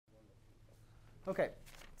OK,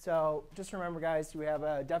 so just remember, guys, we have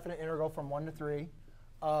a definite integral from 1 to 3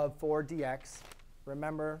 of 4 dx.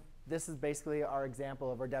 Remember, this is basically our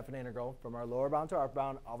example of our definite integral from our lower bound to upper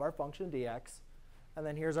bound of our function dx. And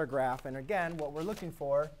then here's our graph. And again, what we're looking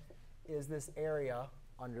for is this area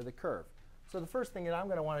under the curve. So the first thing that I'm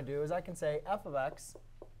going to want to do is I can say f of x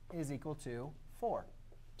is equal to 4.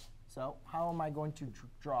 So how am I going to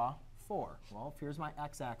draw 4? Well, here's my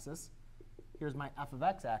x-axis. Here's my f of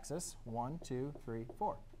x axis, 1, 2, 3,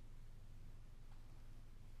 4.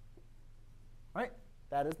 Right?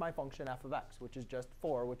 That is my function f of x, which is just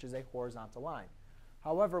 4, which is a horizontal line.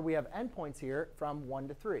 However, we have endpoints here from 1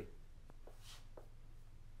 to 3.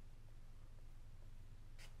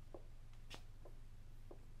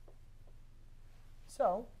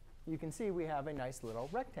 So you can see we have a nice little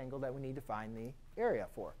rectangle that we need to find the area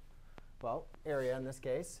for. Well, area in this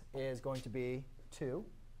case is going to be 2.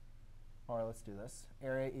 Or let's do this.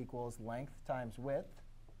 Area equals length times width.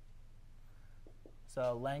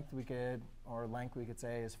 So length we could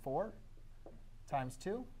say is 4 times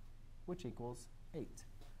 2, which equals 8.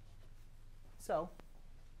 So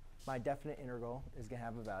my definite integral is going to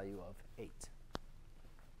have a value of 8.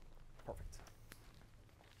 Perfect.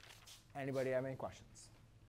 Anybody have any questions?